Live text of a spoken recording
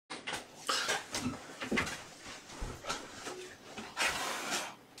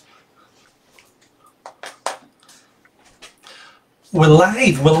We're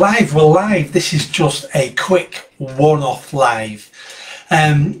live, we're live, we're live. This is just a quick one-off live.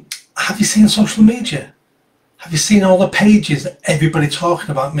 Have you seen social media? Have you seen all the pages, everybody talking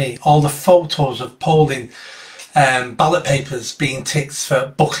about me? All the photos of polling ballot papers being ticked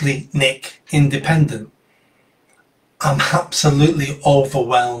for Buckley, Nick, Independent. I'm absolutely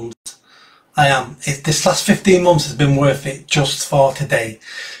overwhelmed. I am. This last 15 months has been worth it just for today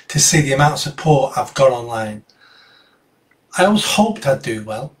to see the amount of support I've got online. I always hoped I'd do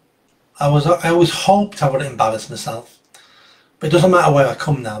well. I always hoped I wouldn't embarrass myself. But it doesn't matter where I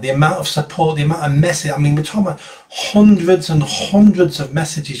come now. The amount of support, the amount of message. I mean, we're talking about hundreds and hundreds of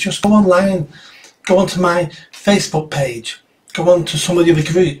messages. Just go online, go onto my Facebook page, go on to some of the other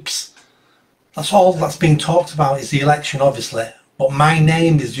groups. That's all that's being talked about is the election, obviously. But my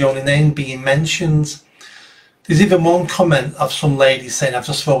name is the only name being mentioned. There's even one comment of some lady saying, I've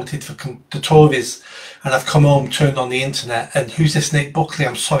just voted for the Tories and I've come home, turned on the internet, and who's this Nick Buckley?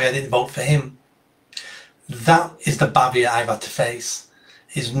 I'm sorry I didn't vote for him. That is the barrier I've had to face,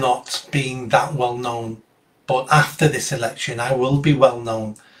 is not being that well known. But after this election, I will be well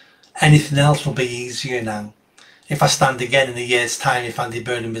known. Anything else will be easier now. If I stand again in a year's time, if Andy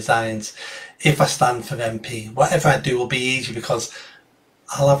Burnham resigns, if I stand for MP, whatever I do will be easier because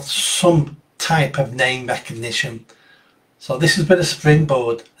I'll have some type of name recognition. So this has been a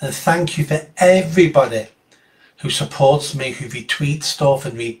springboard, and thank you for everybody who supports me, who retweets stuff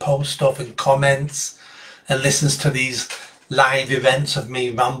and reposts stuff and comments and listens to these live events of me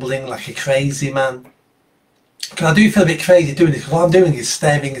rambling like a crazy man. Because I do feel a bit crazy doing this, because what I'm doing is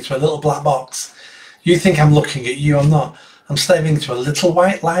staring into a little black box. You think I'm looking at you, I'm not. I'm staring into a little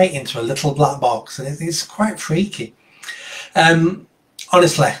white light into a little black box, and it's quite freaky.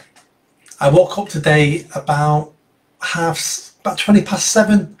 Honestly, I woke up today about 20 past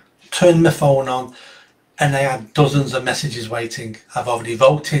 7, turned my phone on, and I had dozens of messages waiting. I've already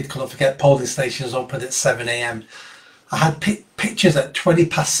voted, because don't forget polling stations open at 7 AM. I had pictures at 20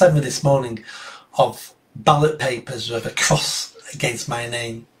 past 7 this morning of ballot papers with a cross against my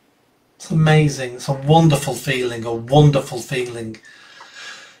name. It's amazing. It's a wonderful feeling, a wonderful feeling.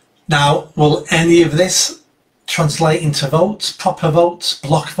 Now, will any of this translate into votes, proper votes,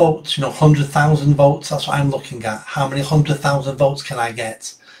 block votes, 100,000 votes? That's what I'm looking at. How many 100,000 votes can I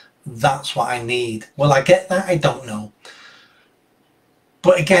get? That's what I need. Will I get that? I don't know.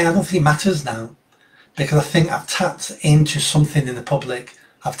 But again, I don't think it matters now, because I think I've tapped into something in the public.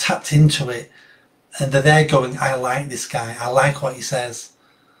 I've tapped into it, and they're there going, I like this guy. I like what he says.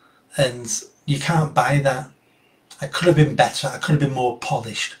 And you can't buy that. I could have been better. I could have been more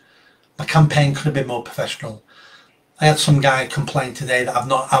polished. My campaign could have been more professional. I had some guy complain today that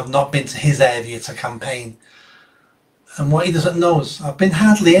I've not been to his area to campaign. And what he doesn't know is I've been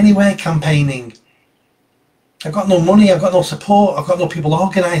hardly anywhere campaigning. I've got no money, I've got no support, I've got no people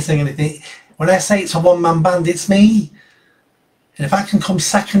organising anything. When I say it's a one-man band, it's me. And if I can come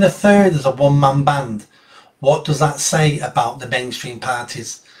second or third as a one-man band, what does that say about the mainstream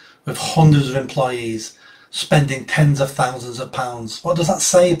parties with hundreds of employees spending tens of thousands of pounds? What does that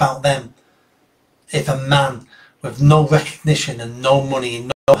say about them? If a man with no recognition and no money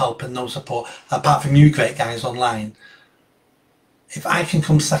and no help and no support, apart from you great guys online, if I can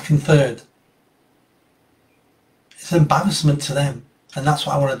come second, third, it's an embarrassment to them. And that's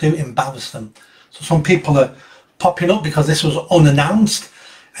what I want to do, embarrass them. So some people are popping up because this was unannounced.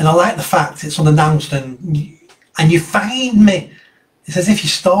 And I like the fact it's unannounced and you find me. It's as if you're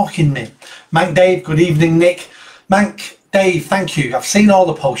stalking me. Mank Dave, good evening, Nick. Mank Dave, thank you. I've seen all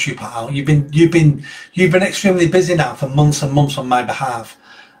the posts you put out. You've been extremely busy now for months and months on my behalf.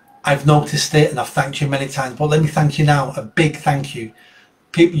 I've noticed it and I've thanked you many times. But let me thank you now. A big thank you.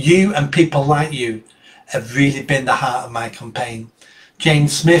 You and people like you have really been the heart of my campaign.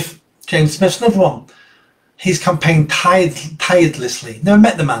 James Smith's another one. He's campaigned tirelessly. Never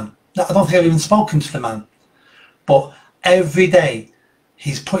met the man. I don't think I've even spoken to the man. But every day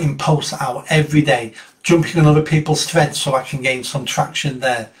he's putting posts out every day, jumping on other people's threads so I can gain some traction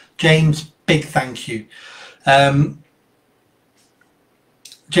there. James, big thank you.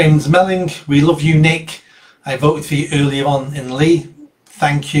 James Melling, we love you, Nick. I voted for you earlier on in Lee.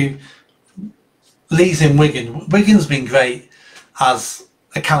 Thank you. Lee's in Wigan. Wigan's been great as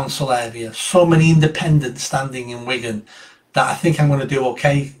a council area. So many independents standing in Wigan that I think I'm going to do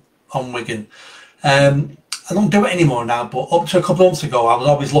okay on Wigan. I don't do it anymore now, but up to a couple of months ago, I was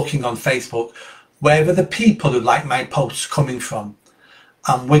always looking on Facebook, where are the people who like my posts coming from?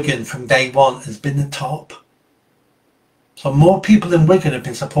 And Wigan from day one has been the top. So more people in Wigan have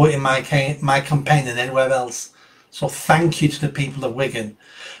been supporting my campaign than anywhere else. So thank you to the people of Wigan.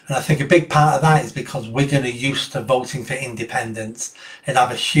 And I think a big part of that is because Wigan are used to voting for independents and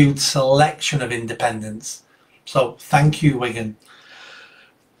have a huge selection of independents. So thank you, Wigan.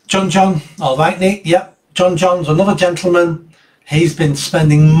 John, all right, Nick, yep. John's another gentleman. He's been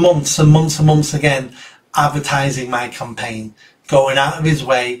spending months and months and months again advertising my campaign, going out of his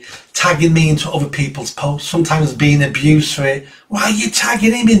way, tagging me into other people's posts, sometimes being abused for it. Why are you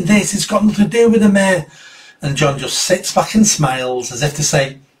tagging him in this? It's got nothing to do with the mayor. And John just sits back and smiles as if to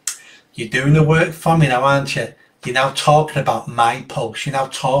say, you're doing the work for me now, aren't you? You're now talking about my post. You're now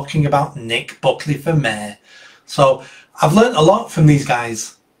talking about Nick Buckley for mayor. So I've learned a lot from these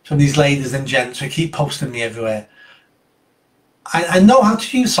guys, from these ladies and gents who keep posting me everywhere. I know how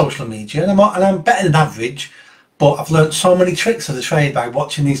to use social media, and I'm better than average, but I've learned so many tricks of the trade by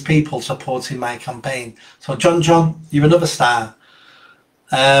watching these people supporting my campaign. So John, you're another star.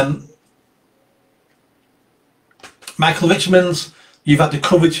 Michael Richmonds, you've had the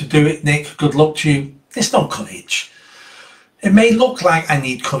courage to do it, Nick. Good luck to you. It's not courage. It may look like I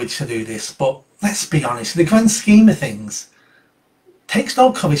need courage to do this, but let's be honest, in the grand scheme of things, it takes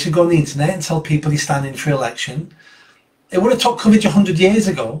no courage to go on the internet and tell people you're standing for election. It would have took courage 100 years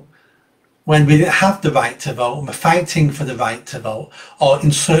ago when we didn't have the right to vote and we're fighting for the right to vote, or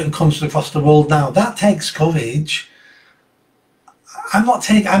in certain countries across the world now. That takes courage. I'm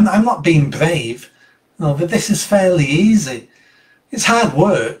not being brave. No, but this is fairly easy. It's hard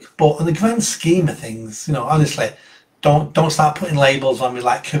work, but in the grand scheme of things, you know, honestly, don't start putting labels on me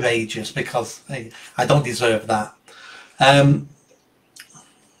like courageous, because I don't deserve that.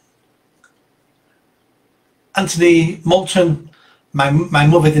 Anthony Moulton, my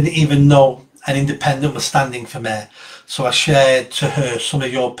mother didn't even know an independent was standing for mayor, so I shared to her some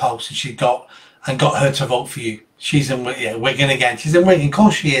of your posts, and she got her to vote for you. She's in Wigan again. She's in Wigan, of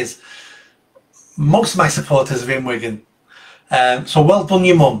course she is. Most of my supporters are in Wigan. So well done,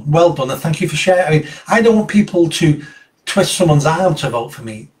 your mum. Well done, and thank you for sharing. I mean, I don't want people to twist someone's arm to vote for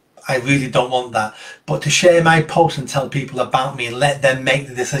me. I really don't want that. But to share my post and tell people about me and let them make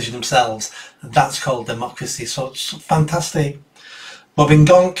the decision themselves, that's called democracy. So it's fantastic. Robin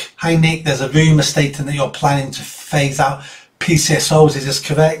Gonk, hi Nick, there's a rumour stating that you're planning to phase out PCSOs. Is this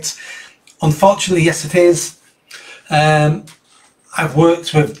correct? Unfortunately, yes it is. I've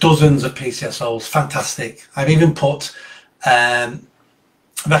worked with dozens of PCSOs, fantastic. I've even put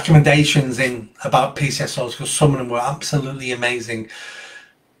recommendations in about PCSOs because some of them were absolutely amazing.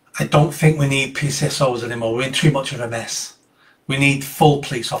 I don't think we need PCSOs anymore. We're in too much of a mess. We need full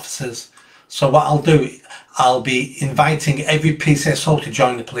police officers. So what I'll do, I'll be inviting every PCSO to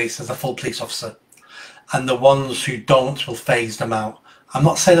join the police as a full police officer, and the ones who don't, will phase them out. I'm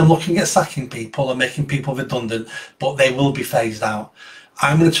not saying I'm looking at sacking people or making people redundant, but they will be phased out.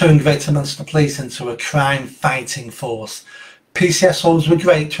 I'm going to turn Greater Manchester Police into a crime fighting force. PCSOs were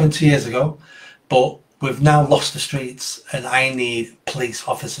great 20 years ago, but we've now lost the streets, and I need police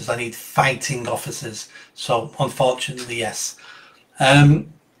officers. I need fighting officers. So unfortunately, yes.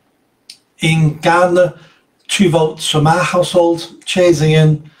 Ian Gardner, 2 votes from our household. Cheers,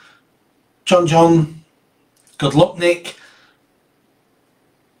 Ian. John, good luck, Nick.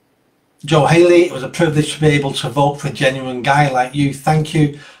 Joe Haley, it was a privilege to be able to vote for a genuine guy like you. Thank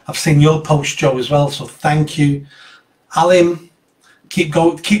you. I've seen your post, Joe, as well, so thank you. Alim, keep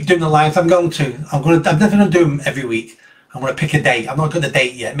doing the lives. I'm never going to do them every week. I'm going to pick a date. I'm not got a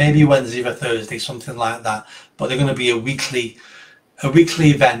date yet. Maybe Wednesday or Thursday, something like that. But they're going to be a weekly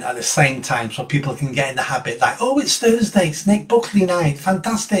event at the same time, so people can get in the habit. Like, oh, it's Thursday. It's Nick Buckley night.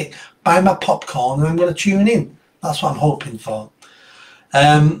 Fantastic. Buy my popcorn and I'm going to tune in. That's what I'm hoping for.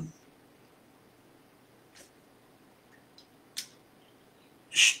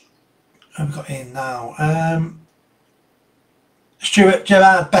 I've got in now. Stuart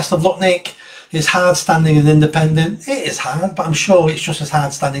Gerard, best of luck, Nick. It's hard standing as independent. It is hard, but I'm sure it's just as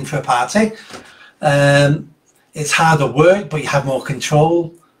hard standing for a party. It's harder work, but you have more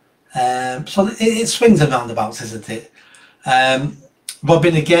control. So it swings and roundabouts, isn't it?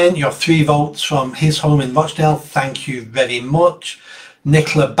 Robin, again, you have 3 votes from his home in Rochdale. Thank you very much.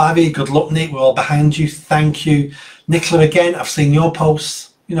 Nicola Barry, good luck, Nick. We're all behind you. Thank you. Nicola, again, I've seen your posts.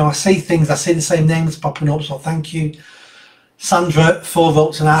 You know, I see things, I see the same names popping up, so thank you. Sandra, 4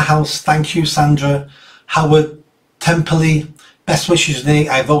 votes in our house. Thank you, Sandra. Howard Templey, best wishes, Nick.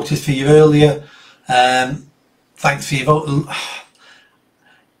 I voted for you earlier. Thanks for your vote.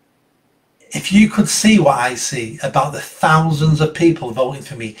 If you could see what I see about the thousands of people voting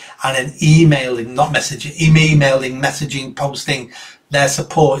for me and then emailing, not messaging, emailing, messaging, posting their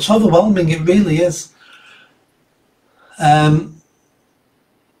support, it's overwhelming. It really is.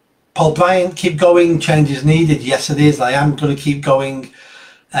 Paul Paul Bryant, keep going, change is needed. Yes, it is. I am going to keep going.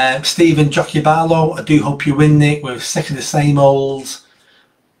 Stephen Jockey Barlow, I do hope you win, Nick. We're sick of the same old.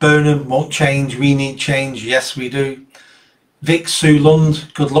 Burnham won't change. We need change. Yes, we do. Vic Sue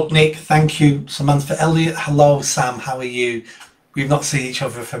Lund, good luck, Nick. Thank you. Samantha Elliott, hello, Sam. How are you? We've not seen each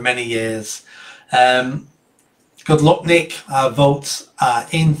other for many years. Good luck, Nick. Our votes are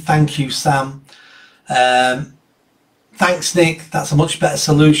in. Thank you, Sam. Thanks, Nick. That's a much better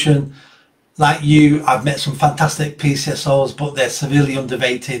solution. Like you, I've met some fantastic PCSOs, but they're severely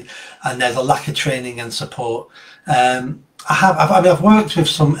underrated and there's a lack of training and support. I've worked with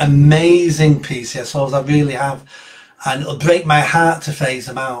some amazing PCSOs, I really have, and it'll break my heart to phase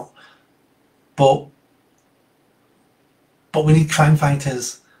them out. But we need crime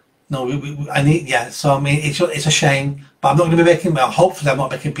fighters. No, I need, yeah. So I mean, it's a shame, but I'm not going to be making. Well, hopefully, I'm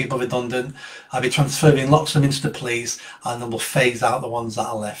not making people redundant. I'll be transferring lots of them into the police, and then we'll phase out the ones that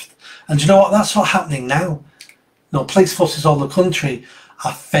are left. And do you know what? That's what's happening now. No, police forces all the country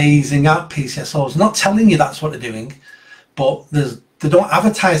are phasing out PCSOs. I'm not telling you that's what they're doing, but they don't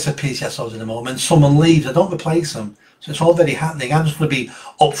advertise for PCSOs anymore. When someone leaves, they don't replace them. So it's already happening. I'm just going to be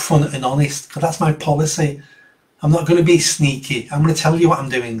upfront and honest, because that's my policy. I'm not going to be sneaky. I'm going to tell you what I'm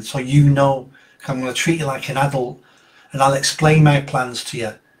doing so you know. I'm going to treat you like an adult, and I'll explain my plans to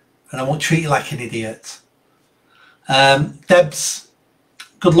you, and I won't treat you like an idiot. Debs,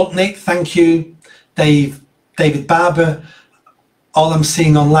 good luck, Nick. Thank you. David Barber, all I'm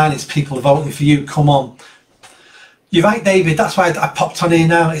seeing online is people voting for you. Come on. You're right, David. That's why I popped on here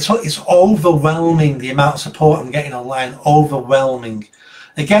now. It's overwhelming, the amount of support I'm getting online. Overwhelming.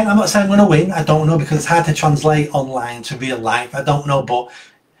 Again, I'm not saying I'm going to win. I don't know, because it's hard to translate online to real life. I don't know, but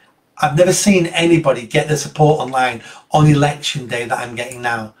I've never seen anybody get the support online on election day that I'm getting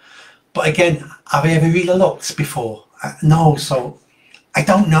now. But again, have I ever really looked before? No, so I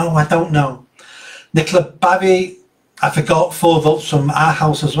don't know. Nicola Barry, I forgot 4 votes from our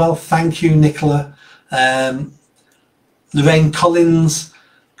house as well. Thank you, Nicola. Lorraine Collins,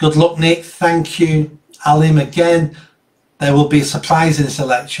 good luck, Nick. Thank you. Alim again. There will be a surprise in this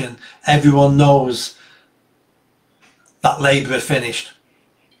election. Everyone knows that Labour are finished.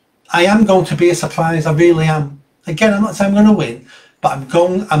 I am going to be a surprise. I really am. Again, I'm not saying I'm going to win, but I'm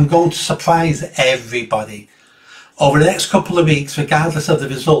going to surprise everybody. Over the next couple of weeks, regardless of the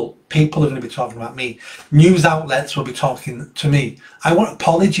result, people are going to be talking about me. News outlets will be talking to me. I want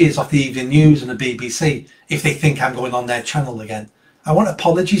apologies off the Evening News and the BBC if they think I'm going on their channel again. I want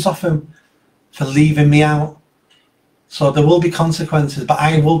apologies off them for leaving me out. So there will be consequences, but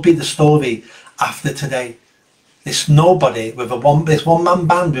I will be the story after today. This nobody with this one-man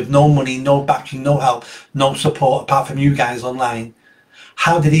band with no money, no backing, no help, no support apart from you guys online.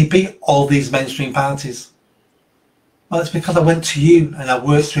 How did he beat all these mainstream parties? Well, it's because I went to you and I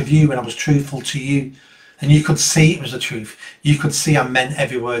worked with you and I was truthful to you, and you could see it was the truth. You could see I meant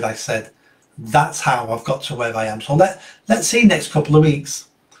every word I said. That's how I've got to where I am. So let's see next couple of weeks.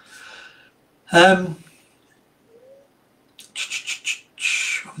 I'm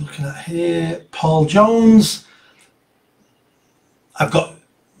looking at here, Paul Jones. I've got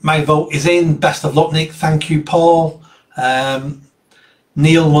my vote is in. Best of luck, Nick. Thank you, Paul.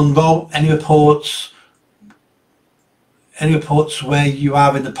 Neil, 1 vote. Any reports where you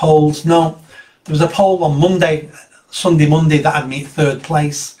are in the polls? No, there was a poll on Monday, Monday, that had me 3rd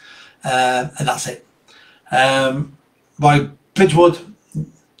place, and that's it. Roy Bridgewood,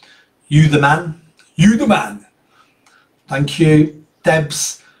 you the man. Thank you.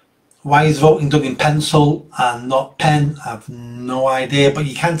 Debs, why is voting done in pencil and not pen? I have no idea, but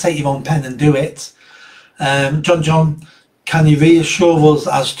you can take your own pen and do it. John, can you reassure us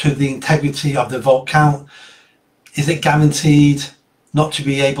as to the integrity of the vote count? Is it guaranteed not to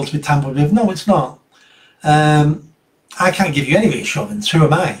be able to be tampered with? No, it's not. I can't give you any reassurance. Who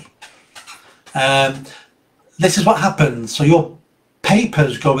am I? This is what happens. So your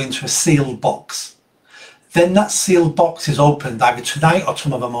papers go into a sealed box. Then that sealed box is opened either tonight or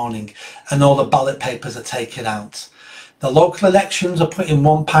tomorrow morning, and all the ballot papers are taken out. The local elections are put in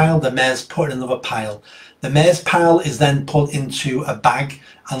one pile, the mayor's put in another pile. The mayor's pile is then put into a bag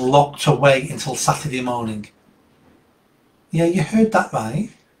and locked away until Saturday morning. Yeah, you heard that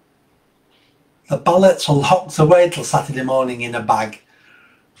right. The ballots are locked away until Saturday morning in a bag.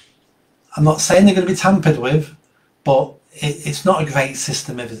 I'm not saying they're going to be tampered with, but it's not a great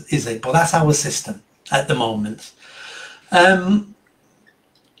system, is it? But that's our system at the moment.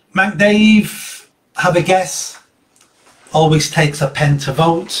 Mac Dave, have a guess. Always takes a pen to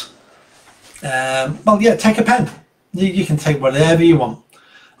vote. Well, yeah, take a pen. You can take whatever you want.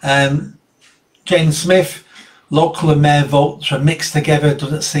 Jane Smith, local and mayor votes were mixed together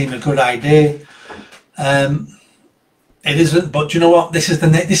doesn't seem a good idea. It isn't, but do you know what? This is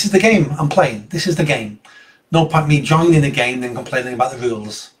the game I'm playing. This is the game. No point me joining the game and complaining about the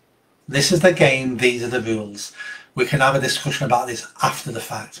rules. This is the game. These are the rules. We can have a discussion about this after the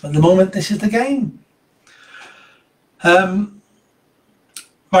fact, but at the moment, this is the game. Right,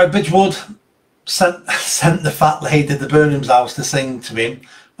 Bridgewood sent the fat lady at the Burnham's house to sing to him.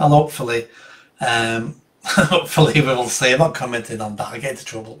 Well, hopefully, hopefully we will see. I'm not commenting on that. I get into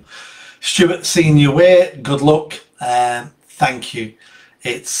trouble. Stuart, seeing you away. Good luck. Thank you.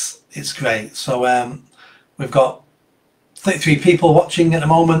 It's great. So we've got 33 people watching at the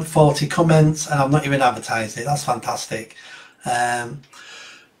moment, 40 comments, and I'm not even advertised it. That's fantastic.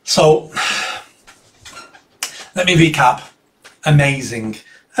 So let me recap. Amazing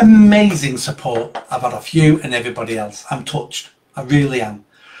support. I've had off you and everybody else. I'm touched. I really am.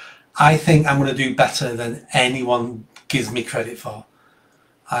 I think I'm going to do better than anyone gives me credit for.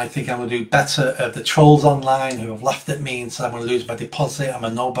 I think I'm going to do better of the trolls online who have laughed at me and said I'm going to lose my deposit, I'm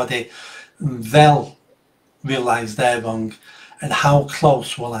a nobody. They'll realise they're wrong. And how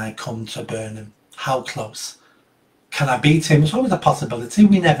close will I come to Burnham? How close? Can I beat him? It's always a possibility.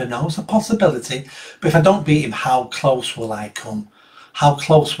 We never know. It's a possibility. But if I don't beat him, how close will I come? How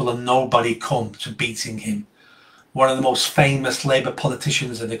close will a nobody come to beating him? One of the most famous Labour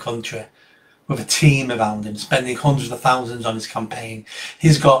politicians in the country, with a team around him, spending hundreds of thousands on his campaign.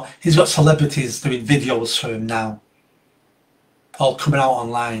 He's got celebrities doing videos for him now, all coming out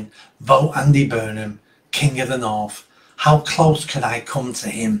online. Vote Andy Burnham, King of the North. How close can I come to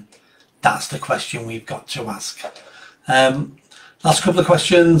him? That's the question we've got to ask. Last couple of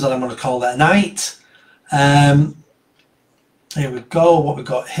questions, and I'm going to call that a night. Here we go. What we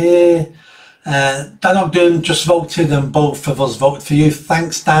got here? Dan Ogden just voted, and both of us voted for you.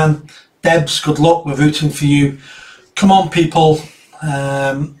 Thanks, Dan. Debs, good luck. We're rooting for you. Come on, people.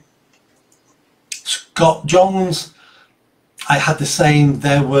 Scott Jones, I had the same.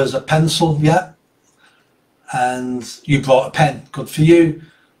 There was a pencil, yeah. And you brought a pen. Good for you.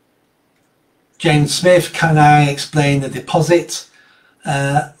 James Smith, can I explain the deposit?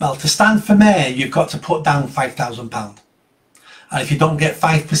 Well, to stand for mayor, you've got to put down £5,000. And if you don't get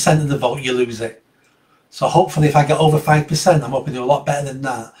 5% of the vote, you lose it. So hopefully if I get over 5%, I'm hoping to do a lot better than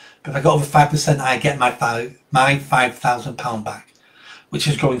that. But if I get over 5%, I get my £5,000 back, which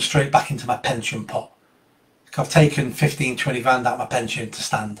is going straight back into my pension pot. I've taken 15, 20 grand out of my pension to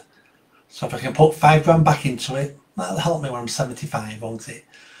stand. So if I can put 5 grand back into it, that'll help me when I'm 75, won't it?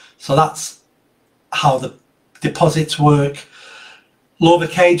 So that's how the deposits work. Laura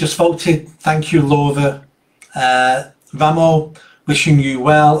K just voted. Thank you, Laura. Ramo, wishing you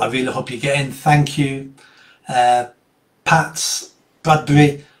well. I really hope you get in. Thank you. Pats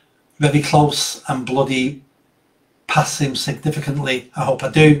Bradbury, very close and bloody pass him significantly. I hope I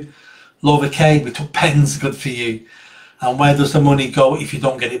do. Laura K, we took pens. Good for you. And where does the money go if you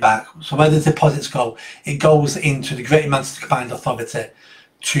don't get it back? So where does the deposits go? It goes into the Greater Manchester Combined Authority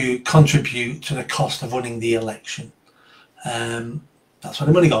to contribute to the cost of running the election. That's where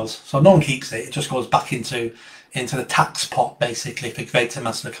the money goes. So no one keeps it. It just goes back into the tax pot, basically, for Greater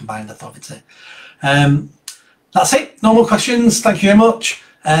Manchester Combined Authority. That's it. No more questions. Thank you very much.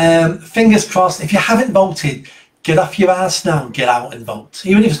 Fingers crossed. If you haven't voted, get off your ass now. Get out and vote.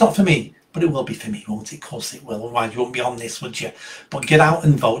 Even if it's not for me. But it will be for me, won't it? Of course it will. Otherwise you won't be on this, would you? But get out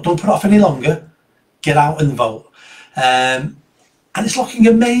and vote. Don't put it off any longer. Get out and vote. And it's looking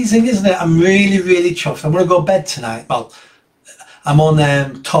amazing, isn't it? I'm really, really chuffed. I'm going to go to bed tonight. Well, I'm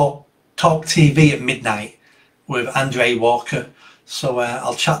on Talk TV at midnight with Andre Walker. So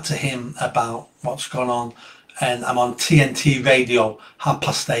I'll chat to him about what's gone on. And I'm on TNT Radio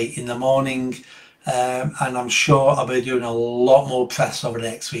 8:30 in the morning. And I'm sure I'll be doing a lot more press over the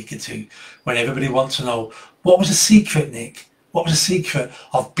next week or two when everybody wants to know what was the secret, Nick? What was the secret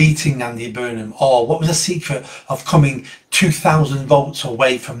of beating Andy Burnham? Or what was the secret of coming 2,000 votes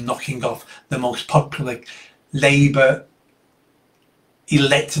away from knocking off the most popular Labour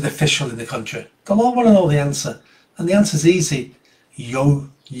elected official in the country? They'll all want to know the answer. And the answer's easy. You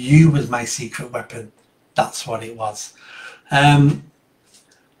was my secret weapon. That's what it was.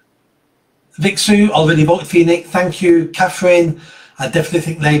 Vic Sue, already voted for you, Nick. Thank you. Catherine, I definitely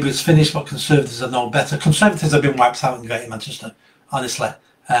think Labour is finished, but Conservatives are no better. Conservatives have been wiped out in Greater Manchester, honestly.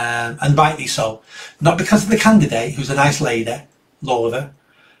 And rightly so. Not because of the candidate, who's a nice lady, Laura,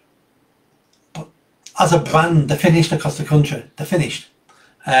 but as a brand, they're finished across the country. They're finished.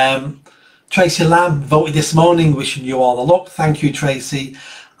 Tracy Lamb voted this morning, wishing you all the luck. Thank you, Tracy.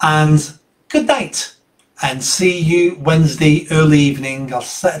 And good night. and see you Wednesday early evening. I'll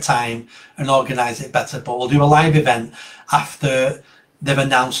set a time and organise it better, but we'll do a live event after they've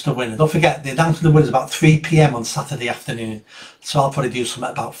announced the winner. Don't forget, the announcement of the winner is about 3 p.m. on Saturday afternoon, so I'll probably do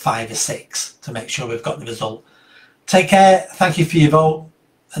something about 5 or 6 to make sure we've got the result. Take care, thank you for your vote,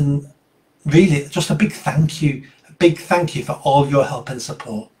 and really just a big thank you for all your help and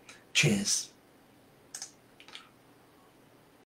support. Cheers.